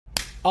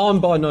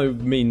I'm by no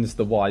means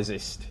the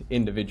wisest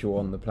individual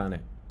on the planet,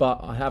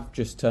 but I have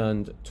just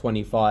turned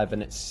 25,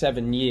 and it's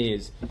 7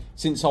 years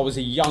since I was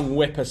a young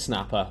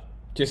whippersnapper,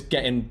 just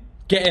getting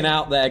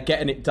out there,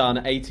 getting it done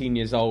at 18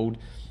 years old.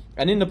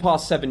 And in the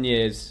past 7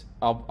 years,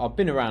 I've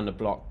been around the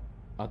block.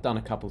 I've done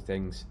a couple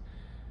things,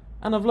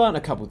 and I've learned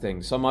a couple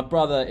things. So my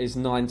brother is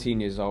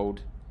 19 years old.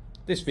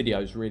 This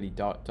video is really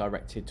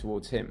directed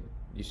towards him.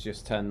 He's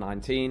just turned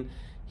 19.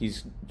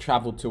 He's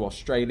travelled to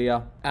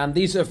Australia. And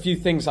these are a few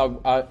things I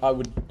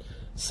would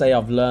say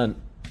I've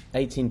learned.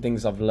 18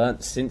 things I've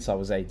learned since I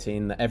was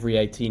 18 that every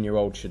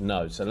 18-year-old should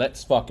know. So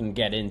let's fucking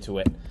get into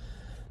it.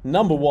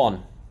 Number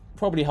one,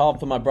 probably hard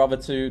for my brother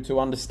to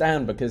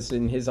understand, because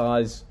in his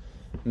eyes,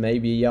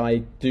 maybe I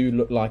do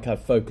look like I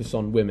focus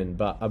on women.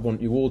 But I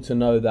want you all to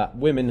know that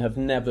women have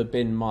never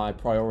been my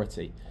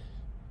priority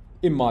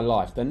in my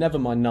life. They're never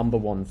my number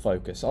one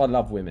focus. I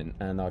love women,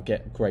 and I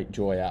get great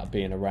joy out of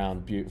being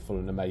around beautiful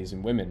and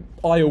amazing women.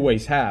 I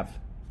always have,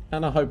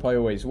 and I hope I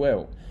always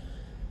will.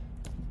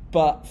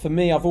 But for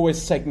me, I've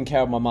always taken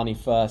care of my money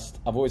first.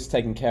 I've always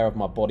taken care of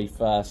my body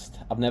first.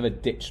 I've never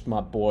ditched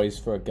my boys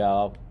for a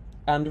girl.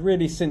 And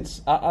really, since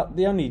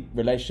the only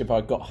relationship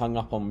I got hung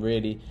up on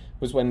really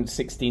was when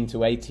 16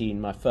 to 18,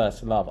 my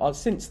first love.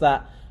 Since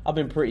that, I've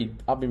been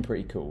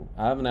pretty cool.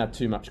 I haven't had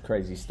too much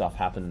crazy stuff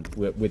happen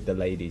with the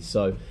ladies.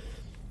 So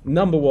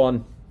number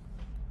one,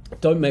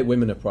 don't make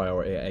women a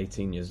priority at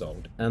 18 years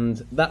old.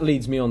 And that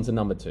leads me on to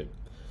number two.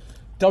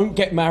 Don't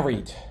get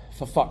married.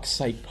 For fuck's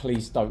sake,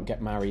 please don't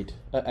get married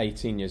at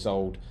 18 years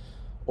old,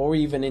 or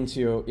even into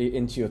your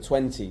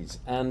 20s.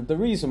 And the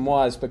reason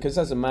why is because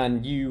as a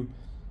man, you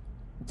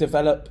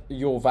develop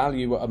your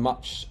value at a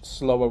much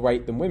slower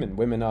rate than women.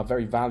 Women are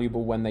very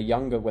valuable when they're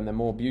younger, when they're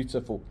more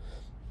beautiful.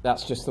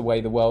 That's just the way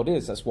the world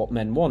is. That's what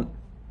men want.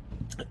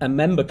 And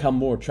men become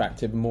more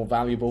attractive and more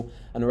valuable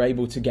and are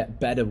able to get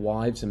better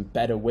wives and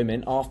better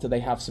women after they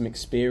have some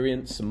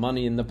experience, some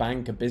money in the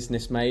bank, a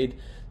business made,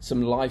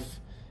 some life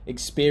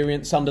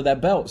experience under their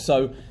belt.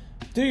 So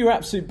do your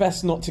absolute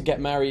best not to get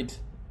married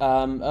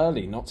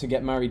early, not to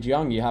get married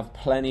young. You have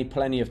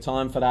plenty of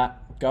time for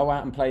that. Go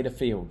out and play the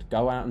field.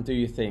 Go out and do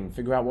your thing.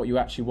 Figure out what you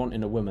actually want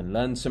in a woman.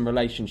 Learn some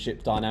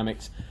relationship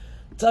dynamics.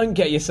 Don't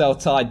get yourself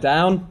tied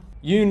down.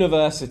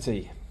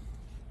 University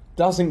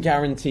doesn't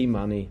guarantee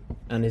money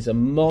and is a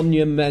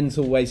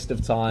monumental waste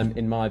of time,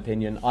 in my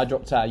opinion. I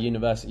dropped out of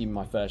university in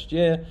my first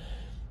year.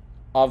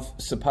 I've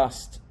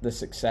surpassed the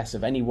success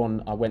of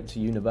anyone I went to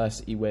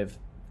university with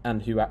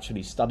and who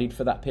actually studied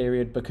for that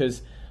period,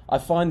 because I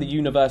find the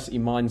university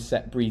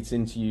mindset breeds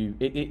into you.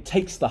 It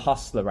takes the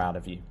hustler out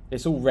of you.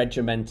 It's all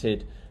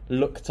regimented,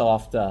 looked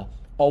after,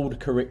 old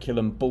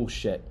curriculum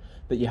bullshit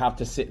that you have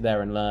to sit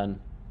there and learn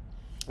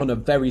on a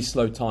very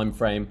slow time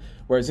frame.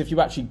 Whereas if you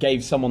actually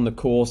gave someone the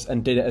course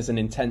and did it as an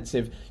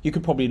intensive, you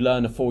could probably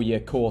learn a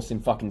 4-year course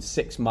in fucking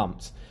 6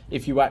 months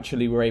if you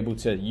actually were able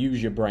to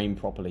use your brain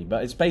properly.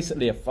 But it's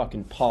basically a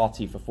fucking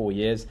party for 4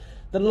 years.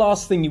 The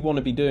last thing you want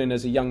to be doing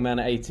as a young man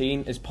at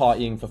 18 is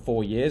partying for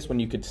 4 years when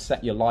you could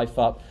set your life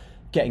up,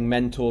 getting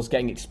mentors,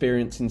 getting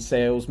experience in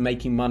sales,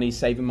 making money,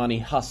 saving money,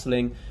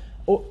 hustling.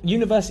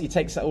 University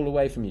takes that all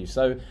away from you.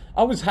 So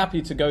I was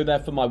happy to go there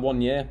for my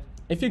 1 year.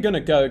 If you're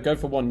going to go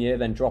for 1 year,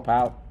 then drop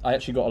out. I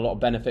actually got a lot of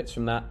benefits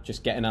from that.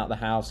 Just getting out of the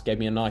house gave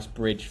me a nice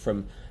bridge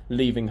from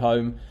leaving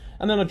home.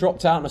 And then I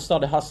dropped out and I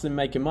started hustling,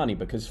 making money,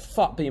 because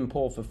fuck being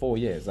poor for 4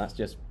 years. That's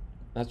just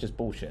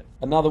bullshit.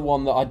 Another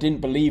one that I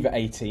didn't believe at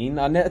 18,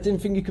 I didn't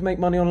think you could make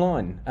money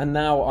online. And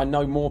now I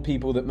know more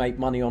people that make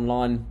money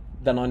online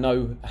than I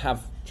know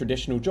have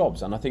traditional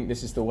jobs. And I think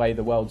this is the way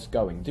the world's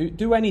going.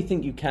 Do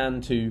anything you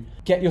can to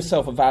get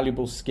yourself a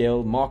valuable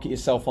skill, market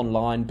yourself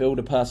online, build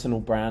a personal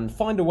brand,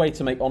 find a way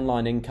to make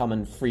online income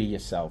and free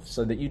yourself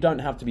so that you don't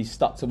have to be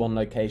stuck to one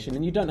location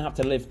and you don't have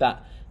to live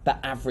that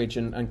average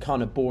and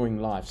kind of boring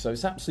life. So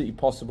it's absolutely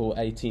possible at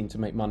 18 to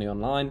make money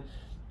online.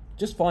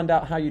 Just find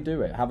out how you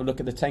do it. Have a look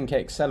at the 10K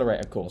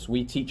Accelerator course.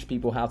 We teach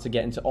people how to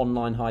get into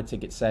online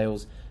high-ticket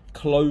sales,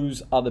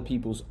 close other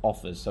people's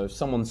offers. So if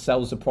someone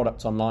sells a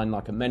product online,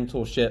 like a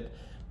mentorship,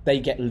 they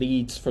get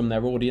leads from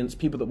their audience,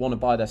 people that want to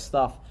buy their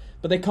stuff,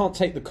 but they can't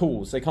take the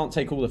calls. They can't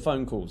take all the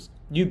phone calls.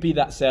 You be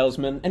that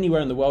salesman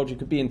anywhere in the world. You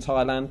could be in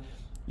Thailand.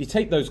 You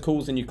take those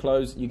calls and you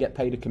close, you get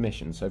paid a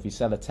commission. So if you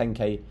sell a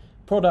 10K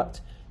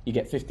product, you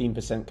get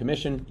 15%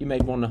 commission. You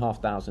made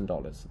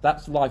 $1,500.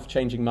 That's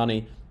life-changing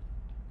money.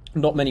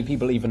 Not many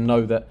people even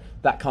know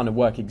that kind of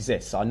work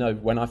exists. I know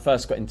when I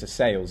first got into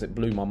sales, it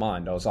blew my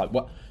mind. I was like,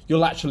 what?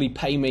 You'll actually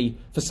pay me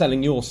for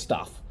selling your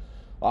stuff?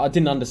 I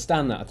didn't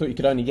understand that. I thought you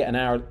could only get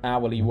an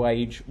hourly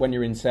wage. When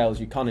you're in sales,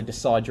 you kind of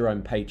decide your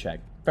own paycheck.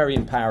 Very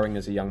empowering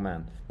as a young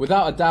man.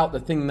 Without a doubt, the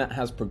thing that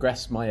has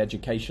progressed my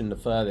education the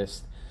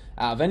furthest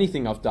out of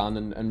anything I've done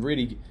and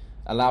really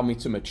allowed me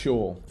to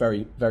mature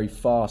very, very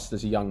fast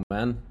as a young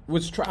man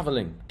was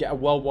traveling. Get a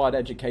worldwide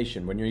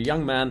education. When you're a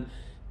young man,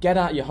 get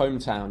out of your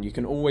hometown. You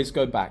can always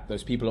go back.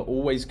 Those people are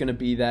always going to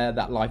be there.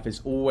 That life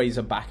is always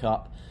a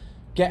backup.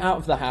 Get out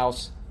of the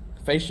house,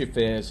 face your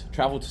fears,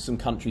 travel to some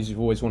countries you've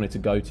always wanted to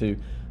go to,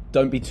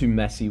 Don't be too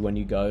messy when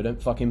you go.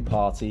 Don't fucking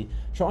party.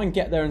 Try and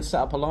get there and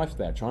set up a life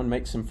there. Try and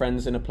make some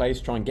friends in a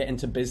place. Try and get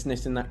into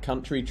business in that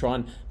country. Try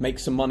and make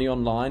some money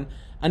online.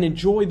 And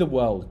enjoy the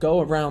world. Go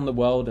around the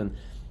world and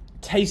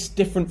taste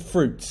different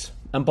fruits.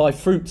 And by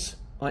fruits,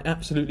 I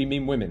absolutely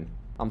mean women.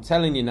 I'm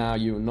telling you now,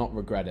 you will not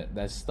regret it.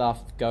 There's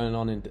stuff going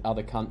on in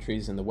other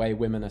countries and the way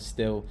women are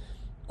still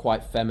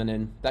quite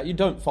feminine that you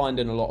don't find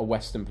in a lot of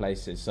Western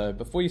places. So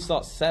before you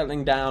start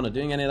settling down or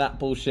doing any of that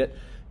bullshit,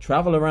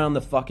 travel around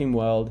the fucking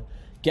world,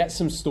 get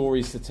some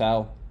stories to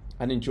tell,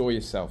 and enjoy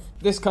yourself.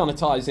 This kind of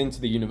ties into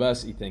the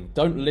university thing.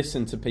 Don't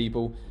listen to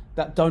people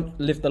that don't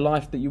live the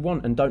life that you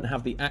want and don't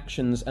have the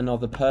actions and are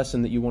the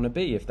person that you want to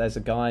be. If there's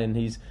a guy and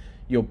he's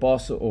your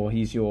boss or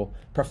he's your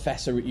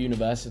professor at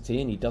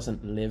university and he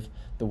doesn't live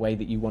the way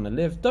that you want to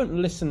live, don't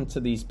listen to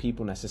these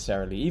people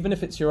necessarily. Even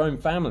if it's your own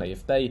family,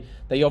 if they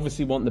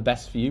obviously want the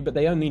best for you, but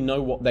they only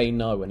know what they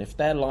know, and if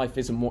their life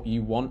isn't what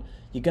you want,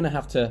 you're going to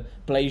have to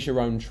blaze your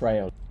own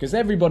trail, because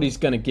everybody's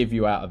going to give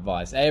you out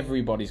advice.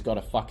 Everybody's got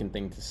a fucking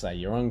thing to say.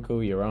 Your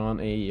uncle, your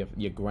auntie,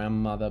 your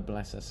grandmother,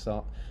 bless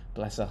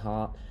her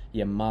heart,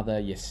 your mother,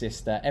 your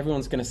sister,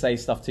 everyone's going to say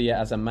stuff to you.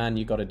 As a man,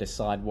 you got to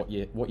decide what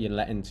you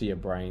let into your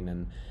brain,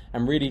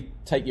 and really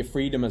take your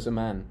freedom as a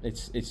man.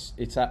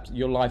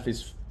 Your life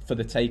is for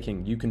the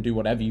taking. You can do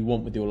whatever you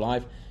want with your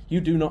life. You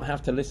do not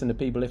have to listen to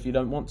people if you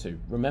don't want to.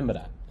 Remember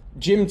that.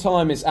 Gym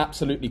time is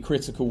absolutely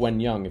critical when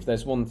young. If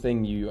there's one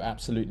thing you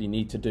absolutely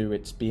need to do,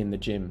 it's be in the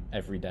gym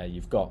every day.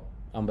 You've got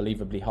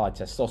unbelievably high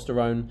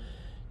testosterone.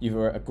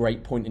 You're at a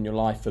great point in your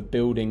life for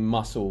building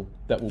muscle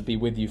that will be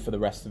with you for the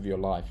rest of your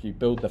life. You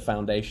build the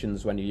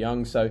foundations when you're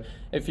young. So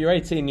if you're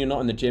 18, you're not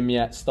in the gym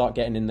yet, start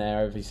getting in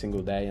there every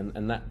single day,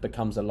 and that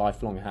becomes a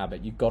lifelong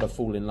habit. You've got to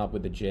fall in love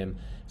with the gym.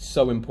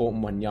 So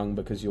important when young,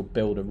 because you'll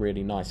build a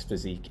really nice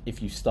physique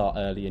if you start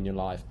early in your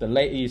life. The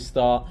later you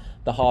start,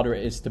 the harder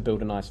it is to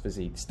build a nice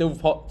physique. Still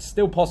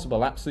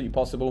possible, absolutely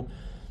possible,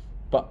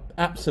 but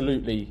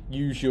absolutely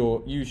use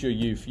your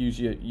youth, use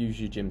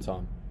your gym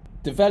time.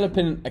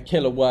 Developing a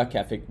killer work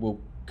ethic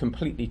will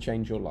completely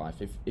change your life.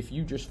 If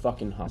you just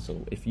fucking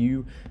hustle, if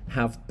you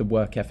have the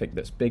work ethic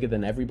that's bigger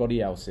than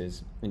everybody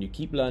else's, and you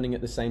keep learning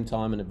at the same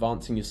time and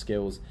advancing your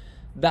skills,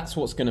 that's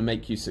what's going to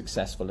make you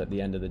successful at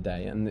the end of the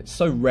day. And it's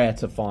so rare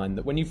to find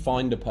that when you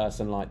find a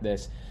person like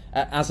this,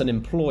 as an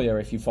employer,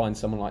 if you find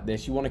someone like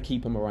this, you want to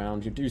keep them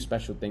around, you do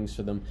special things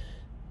for them.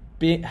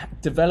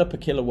 Develop a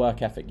killer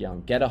work ethic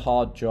young. Get a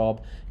hard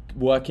job,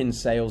 work in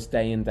sales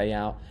day in, day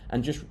out,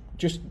 and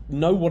just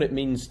know what it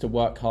means to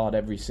work hard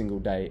every single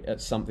day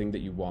at something that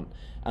you want.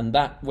 And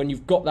that, when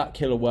you've got that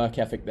killer work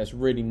ethic, there's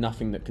really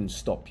nothing that can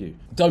stop you.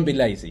 Don't be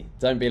lazy.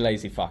 Don't be a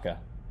lazy fucker.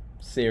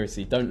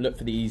 Seriously, don't look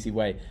for the easy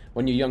way.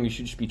 When you're young, you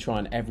should just be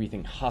trying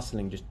everything,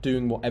 hustling, just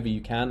doing whatever you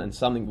can, and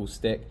something will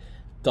stick.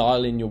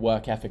 Dial in your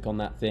work ethic on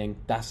that thing.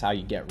 That's how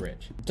you get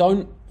rich.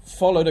 Don't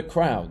follow the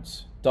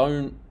crowds.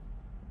 Don't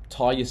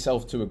tie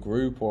yourself to a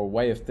group or a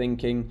way of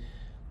thinking.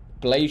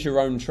 Blaze your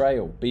own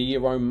trail. Be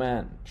your own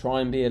man. Try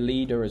and be a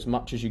leader as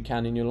much as you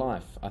can in your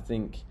life. I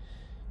think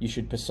you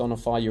should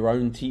personify your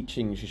own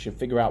teachings. You should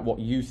figure out what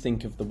you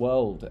think of the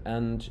world,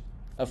 and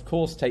of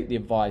course take the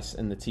advice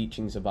and the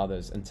teachings of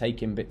others and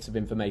take in bits of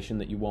information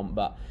that you want,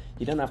 but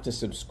you don't have to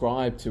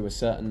subscribe to a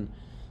certain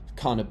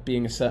kind of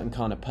being a certain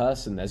kind of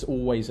person. There's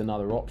always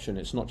another option.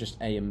 It's not just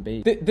A and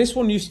B. This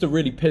one used to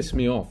really piss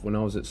me off when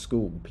I was at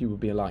school. People would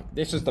be like,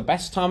 this is the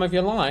best time of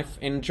your life,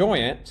 enjoy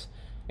it,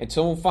 it's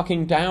all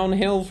fucking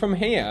downhill from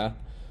here.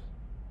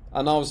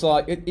 And I was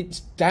like,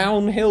 it's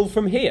downhill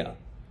from here,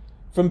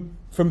 from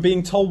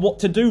being told what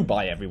to do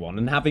by everyone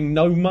and having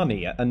no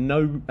money and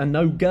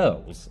no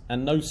girls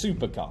and no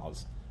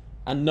supercars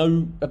and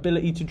no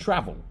ability to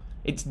travel.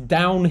 It's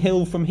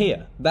downhill from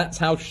here. That's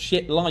how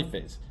shit life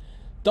is.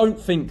 Don't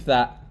think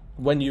that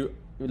when you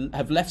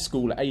have left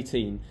school at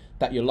 18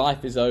 that your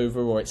life is over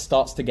or it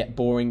starts to get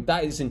boring.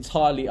 That is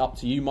entirely up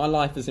to you. My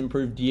life has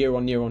improved year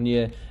on year on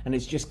year, and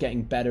it's just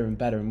getting better and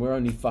better, and we're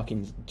only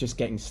fucking just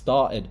getting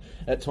started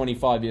at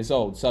 25 years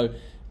old. So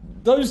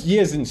those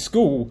years in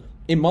school,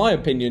 in my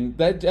opinion,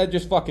 they're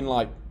just fucking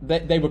like,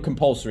 they were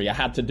compulsory. I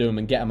had to do them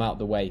and get them out of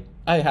the way.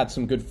 I had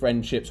some good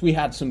friendships. We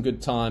had some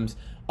good times.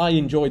 I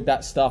enjoyed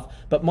that stuff.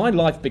 But my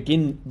life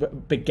began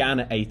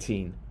at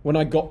 18. When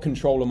I got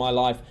control of my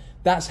life,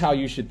 that's how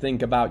you should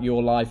think about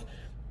your life.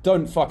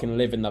 Don't fucking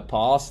live in the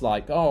past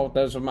like, oh,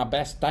 those were my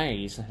best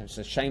days. It's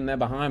a shame they're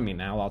behind me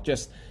now. I'll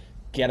just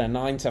get a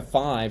 9 to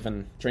 5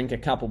 and drink a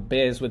couple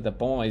beers with the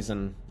boys,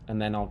 and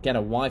then I'll get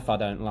a wife I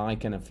don't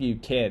like and a few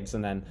kids,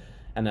 and then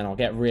I'll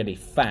get really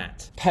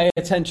fat. Pay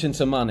attention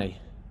to money.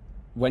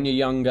 When you're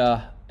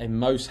younger, in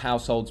most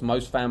households,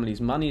 most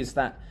families, money is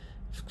that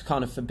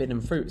kind of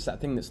forbidden fruit. It's that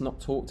thing that's not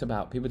talked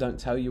about. People don't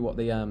tell you what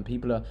they earn.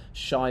 People are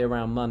shy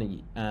around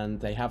money, and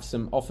they have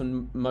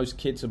often most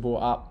kids are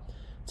brought up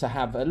to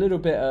have a little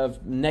bit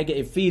of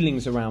negative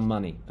feelings around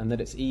money and that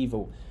it's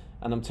evil.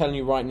 And I'm telling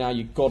you right now,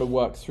 you've got to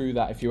work through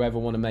that if you ever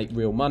want to make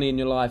real money in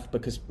your life,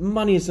 because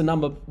money is the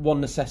number one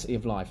necessity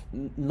of life.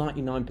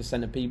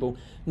 99% of people,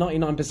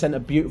 99%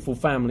 of beautiful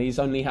families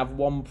only have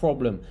one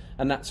problem,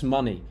 and that's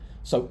money.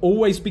 So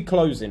always be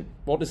closing.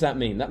 What does that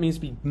mean? That means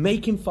be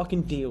making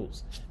fucking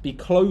deals, be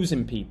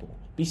closing people,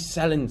 be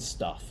selling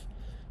stuff.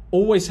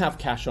 Always have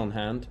cash on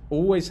hand,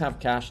 always have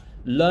cash.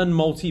 Learn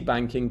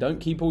multi-banking.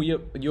 Don't keep all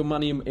your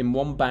money in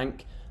one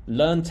bank.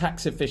 Learn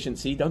tax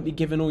efficiency. Don't be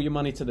giving all your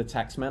money to the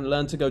tax man.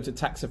 Learn to go to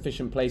tax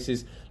efficient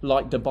places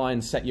like Dubai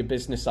and set your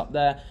business up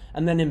there.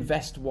 And then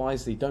invest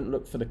wisely. Don't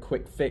look for the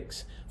quick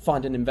fix.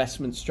 Find an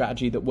investment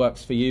strategy that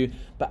works for you.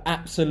 But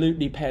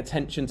absolutely pay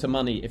attention to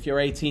money. If you're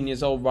 18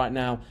 years old right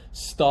now,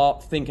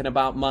 start thinking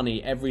about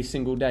money every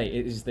single day.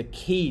 It is the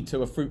key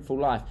to a fruitful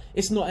life.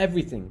 It's not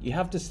everything. You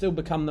have to still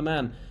become the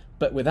man.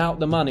 But without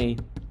the money,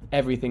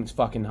 everything's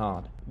fucking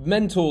hard.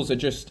 Mentors are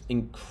just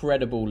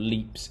incredible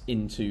leaps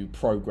into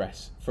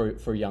progress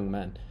for a young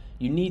man.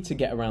 You need to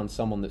get around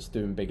someone that's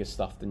doing bigger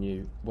stuff than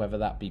you, whether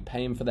that be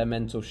paying for their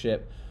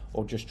mentorship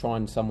or just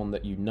trying someone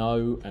that you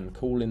know and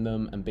calling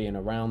them and being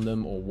around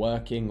them, or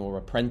working or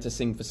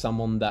apprenticing for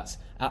someone that's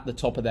at the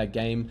top of their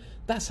game.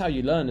 That's how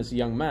you learn as a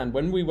young man.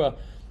 When we were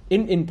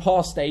in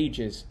past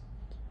ages,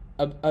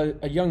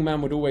 a young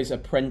man would always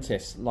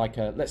apprentice, like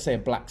let's say a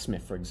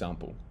blacksmith, for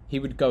example. He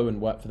would go and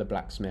work for the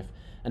blacksmith,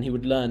 and he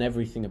would learn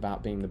everything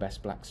about being the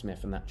best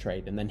blacksmith in that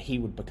trade, and then he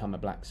would become a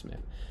blacksmith.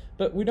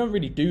 But we don't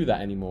really do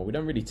that anymore. We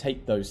don't really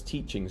take those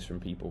teachings from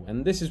people.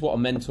 And this is what a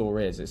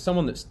mentor is. It's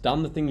someone that's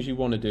done the things you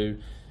want to do,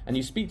 and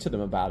you speak to them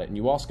about it, and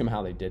you ask them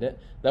how they did it.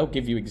 They'll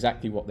give you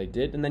exactly what they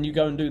did, and then you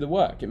go and do the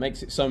work. It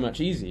makes it so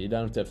much easier. You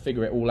don't have to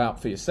figure it all out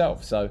for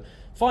yourself. So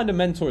find a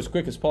mentor as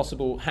quick as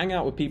possible. Hang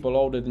out with people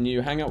older than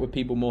you. Hang out with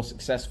people more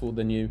successful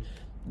than you.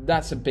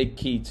 That's a big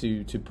key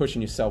to pushing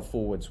yourself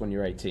forwards when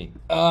you're 18.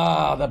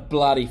 The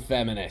bloody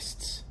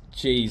feminists.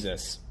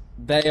 Jesus.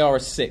 They are a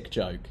sick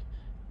joke.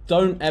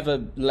 Don't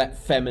ever let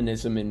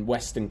feminism in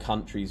Western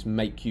countries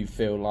make you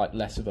feel like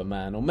less of a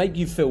man, or make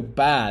you feel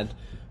bad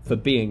for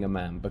being a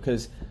man,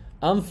 because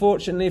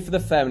unfortunately for the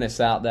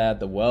feminists out there,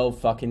 the world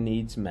fucking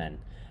needs men.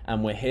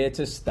 And we're here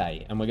to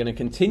stay, and we're going to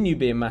continue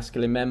being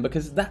masculine men,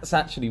 because that's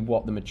actually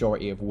what the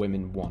majority of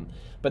women want.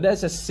 But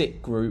there's a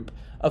sick group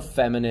of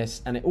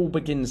feminists, and it all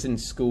begins in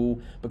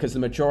school, because the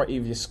majority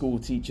of your school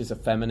teachers are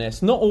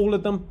feminists. Not all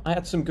of them. I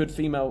had some good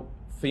female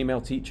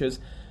teachers,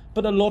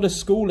 but a lot of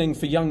schooling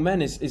for young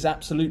men is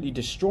absolutely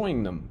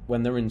destroying them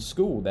when they're in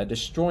school. They're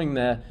destroying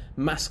their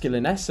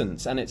masculine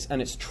essence, and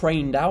it's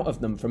trained out of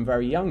them from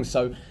very young.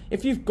 So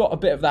if you've got a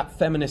bit of that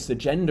feminist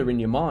agenda in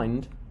your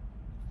mind,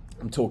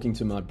 I'm talking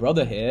to my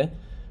brother here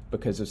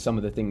because of some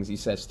of the things he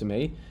says to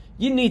me,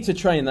 you need to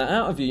train that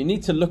out of you. You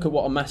need to look at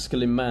what a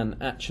masculine man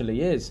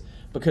actually is,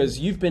 because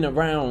you've been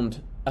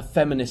around a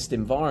feminist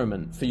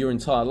environment for your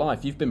entire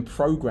life. You've been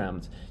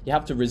programmed. You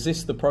have to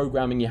resist the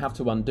programming. You have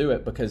to undo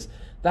it, because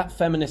that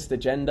feminist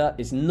agenda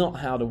is not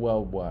how the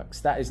world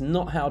works. That is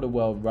not how the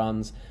world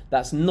runs.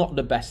 That's not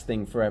the best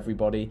thing for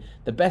everybody.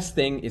 The best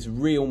thing is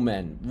real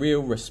men,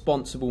 real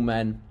responsible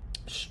men,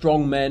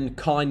 strong men,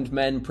 kind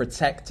men,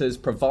 protectors,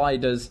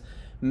 providers,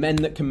 men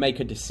that can make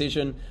a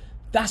decision.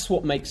 That's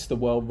what makes the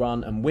world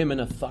run, and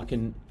women are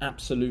fucking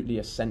absolutely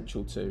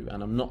essential too.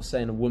 And I'm not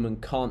saying a woman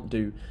can't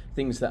do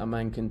things that a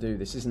man can do.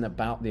 This isn't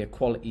about the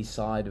equality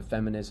side of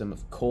feminism.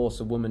 Of course,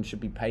 a woman should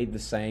be paid the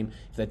same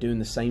if they're doing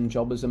the same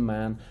job as a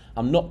man.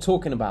 I'm not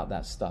talking about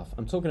that stuff.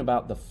 I'm talking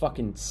about the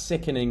fucking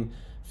sickening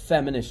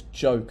feminist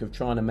joke of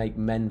trying to make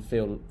men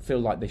feel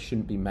like they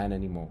shouldn't be men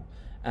anymore.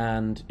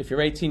 And if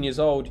you're 18 years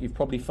old, you've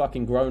probably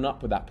fucking grown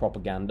up with that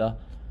propaganda.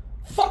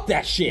 Fuck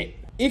that shit!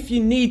 If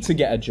you need to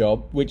get a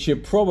job, which you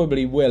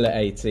probably will at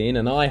 18,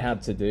 and I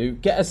had to do,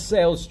 get a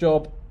sales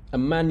job, a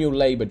manual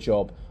labour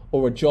job,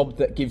 or a job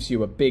that gives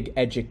you a big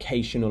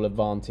educational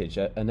advantage.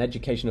 An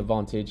educational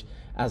advantage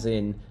as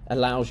in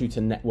allows you to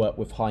network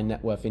with high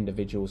net worth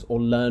individuals or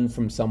learn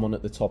from someone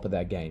at the top of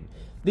their game.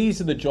 These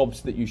are the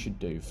jobs that you should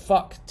do.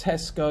 Fuck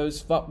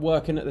Tesco's, fuck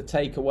working at the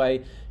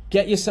takeaway.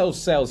 Get yourself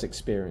sales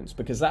experience,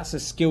 because that's a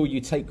skill you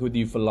take with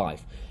you for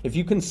life. If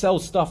you can sell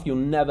stuff, you'll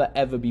never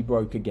ever be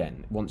broke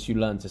again once you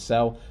learn to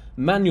sell.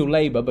 Manual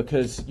labour,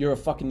 because you're a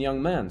fucking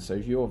young man. So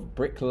if you're a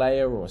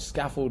bricklayer or a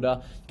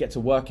scaffolder, you get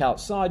to work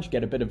outside, you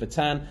get a bit of a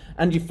tan,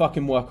 and you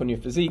fucking work on your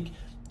physique.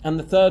 And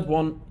the third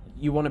one,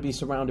 you want to be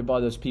surrounded by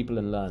those people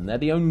and learn. They're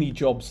the only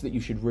jobs that you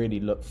should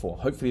really look for.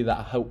 Hopefully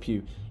that'll help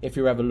you if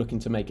you're ever looking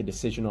to make a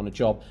decision on a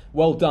job.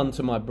 Well done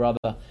to my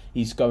brother.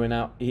 He's going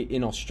out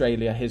in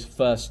Australia. His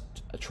first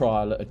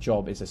trial at a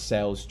job is a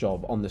sales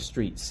job on the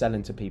streets,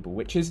 selling to people,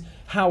 which is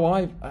how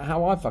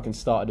I fucking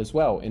started as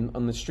well,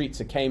 on the streets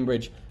of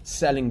Cambridge,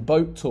 selling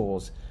boat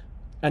tours.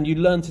 And you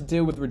learn to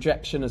deal with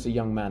rejection as a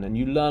young man, and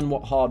you learn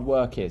what hard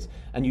work is,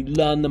 and you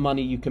learn the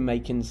money you can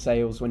make in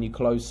sales when you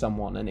close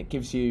someone, and it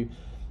gives you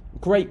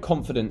great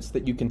confidence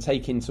that you can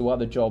take into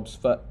other jobs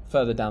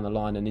further down the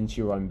line and into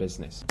your own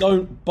business.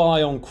 Don't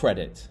buy on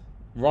credit.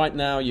 Right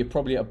now, you're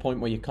probably at a point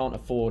where you can't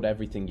afford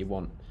everything you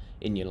want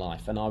in your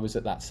life. And I was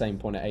at that same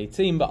point at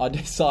 18, but I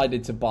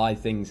decided to buy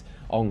things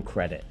on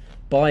credit.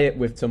 Buy it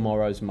with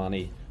tomorrow's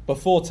money,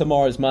 before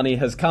tomorrow's money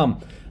has come.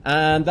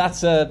 And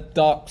that's a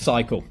dark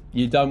cycle.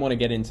 You don't want to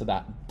get into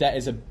that. Debt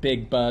is a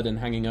big burden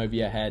hanging over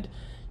your head.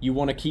 You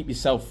want to keep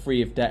yourself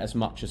free of debt as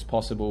much as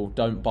possible.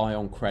 Don't buy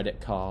on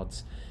credit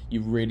cards.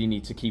 You really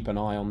need to keep an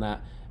eye on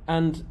that.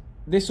 And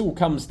this all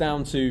comes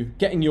down to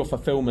getting your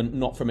fulfillment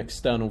not from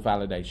external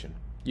validation.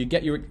 You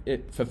get your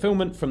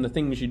fulfillment from the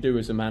things you do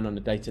as a man on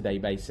a day-to-day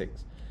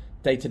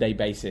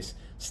basis.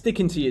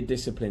 Sticking to your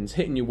disciplines,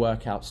 hitting your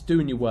workouts,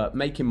 doing your work,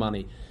 making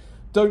money.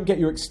 Don't get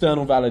your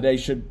external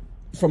validation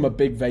from a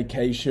big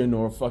vacation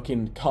or a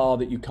fucking car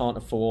that you can't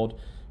afford,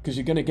 because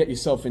you're going to get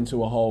yourself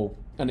into a hole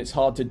and it's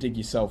hard to dig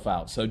yourself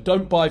out. So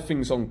don't buy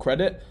things on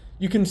credit.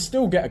 You can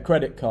still get a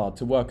credit card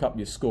to work up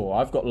your score.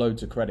 I've got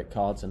loads of credit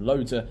cards and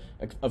loads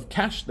of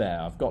cash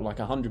there. I've got like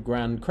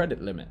 $100,000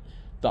 credit limit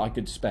that I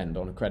could spend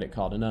on a credit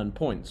card and earn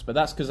points. But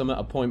that's because I'm at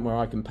a point where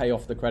I can pay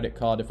off the credit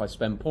card if I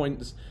spend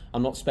points.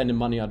 I'm not spending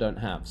money I don't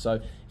have. So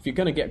if you're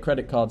going to get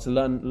credit cards,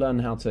 learn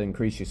how to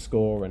increase your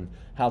score and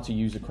how to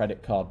use a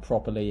credit card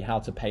properly, how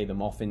to pay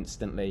them off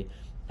instantly,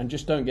 and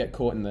just don't get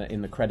caught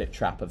in the credit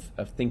trap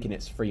of thinking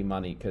it's free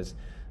money, because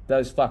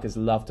those fuckers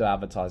love to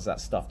advertise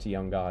that stuff to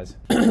young guys.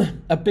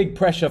 A big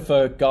pressure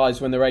for guys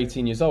when they're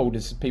 18 years old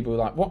is people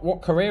like,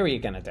 what career are you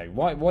going to do?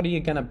 What are you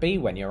going to be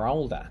when you're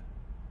older?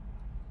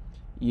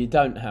 You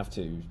don't have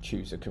to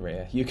choose a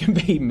career. You can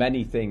be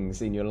many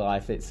things in your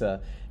life. It's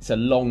a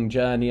long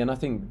journey, and I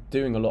think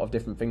doing a lot of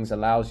different things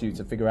allows you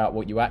to figure out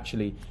what you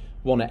actually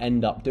want to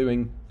end up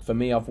doing. For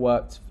me, I've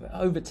worked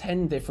over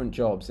 10 different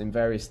jobs in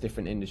various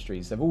different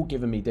industries. They've all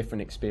given me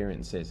different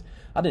experiences.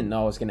 I didn't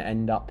know I was going to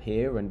end up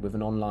here and with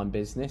an online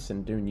business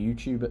and doing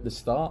YouTube at the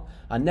start.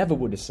 I never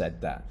would have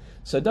said that.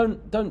 So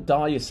don't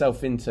die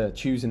yourself into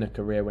choosing a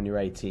career when you're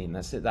 18.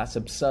 That's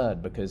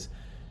absurd, because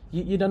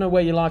you don't know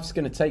where your life's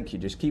going to take you.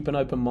 Just keep an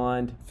open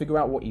mind, figure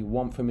out what you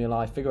want from your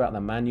life, figure out the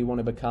man you want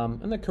to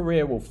become, and the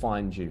career will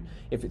find you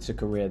if it's a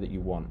career that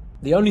you want.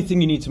 The only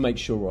thing you need to make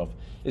sure of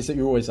is that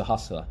you're always a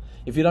hustler.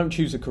 If you don't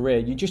choose a career,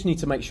 you just need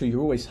to make sure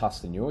you're always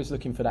hustling. You're always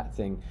looking for that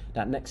thing,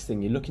 that next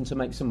thing. You're looking to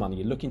make some money.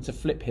 You're looking to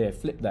flip here,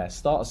 flip there,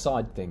 start a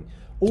side thing.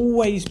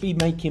 Always be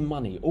making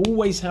money.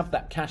 Always have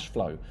that cash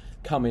flow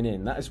coming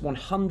in. That is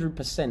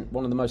 100%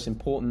 one of the most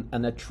important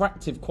and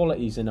attractive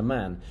qualities in a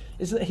man,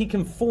 is that he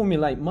can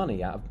formulate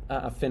money out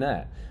of thin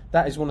air.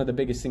 That is one of the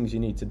biggest things you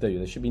need to do.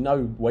 There should be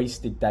no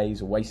wasted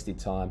days or wasted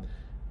time.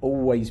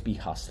 Always be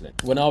hustling.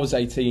 When I was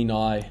 18,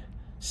 I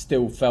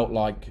still felt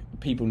like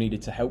people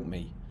needed to help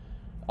me.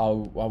 I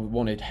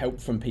wanted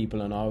help from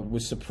people, and I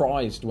was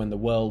surprised when the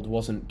world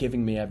wasn't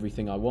giving me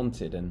everything I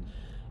wanted, and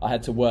I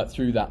had to work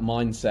through that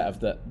mindset of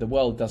that the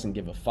world doesn't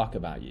give a fuck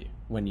about you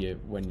when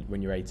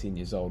you're 18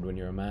 years old, when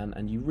you're a man,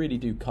 and you really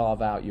do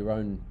carve out your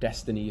own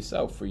destiny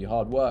yourself through your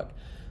hard work.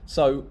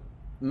 So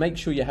make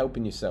sure you're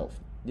helping yourself.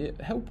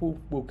 Help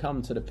will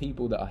come to the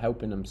people that are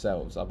helping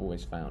themselves, I've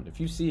always found. If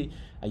you see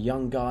a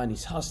young guy and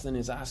he's hustling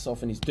his ass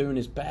off and he's doing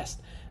his best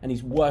and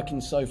he's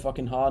working so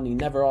fucking hard and he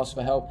never asks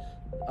for help,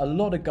 a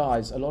lot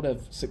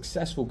of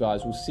successful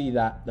guys will see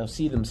that. They'll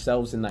see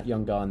themselves in that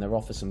young guy and they'll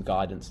offer some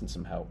guidance and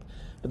some help.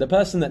 But the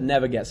person that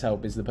never gets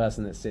help is the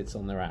person that sits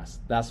on their ass.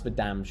 That's for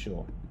damn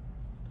sure.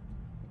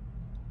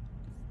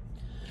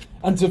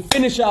 And to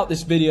finish out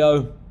this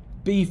video,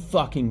 be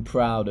fucking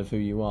proud of who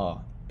you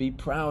are. Be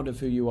proud of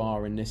who you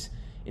are in this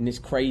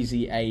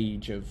crazy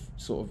age of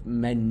sort of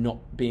men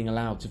not being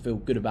allowed to feel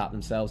good about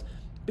themselves.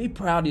 Be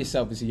proud of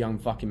yourself as a young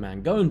fucking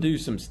man. Go and do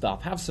some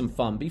stuff. Have some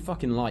fun. Be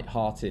fucking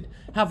light-hearted.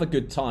 Have a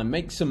good time.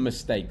 Make some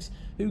mistakes.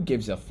 Who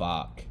gives a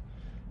fuck?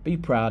 Be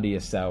proud of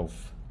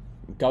yourself.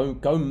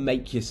 Go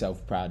make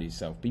yourself proud of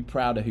yourself. Be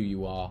proud of who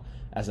you are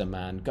as a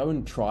man. Go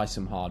and try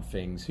some hard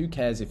things. Who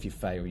cares if you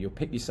fail? You'll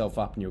pick yourself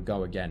up and you'll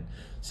go again.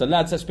 So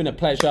lads, that's been a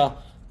pleasure.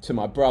 To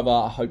my brother,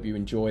 I hope you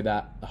enjoy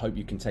that. I hope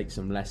you can take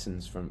some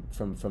lessons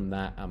from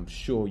that. I'm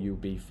sure you'll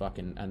be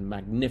fucking a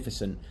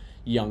magnificent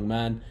young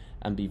man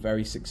and be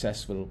very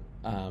successful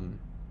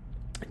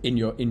in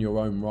your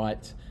own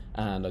right.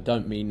 And I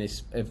don't mean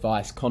this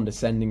advice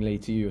condescendingly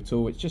to you at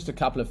all. It's just a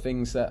couple of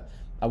things that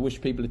I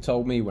wish people had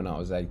told me when I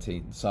was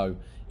 18. So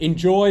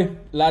enjoy,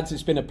 lads.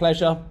 It's been a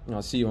pleasure, and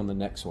I'll see you on the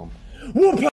next one.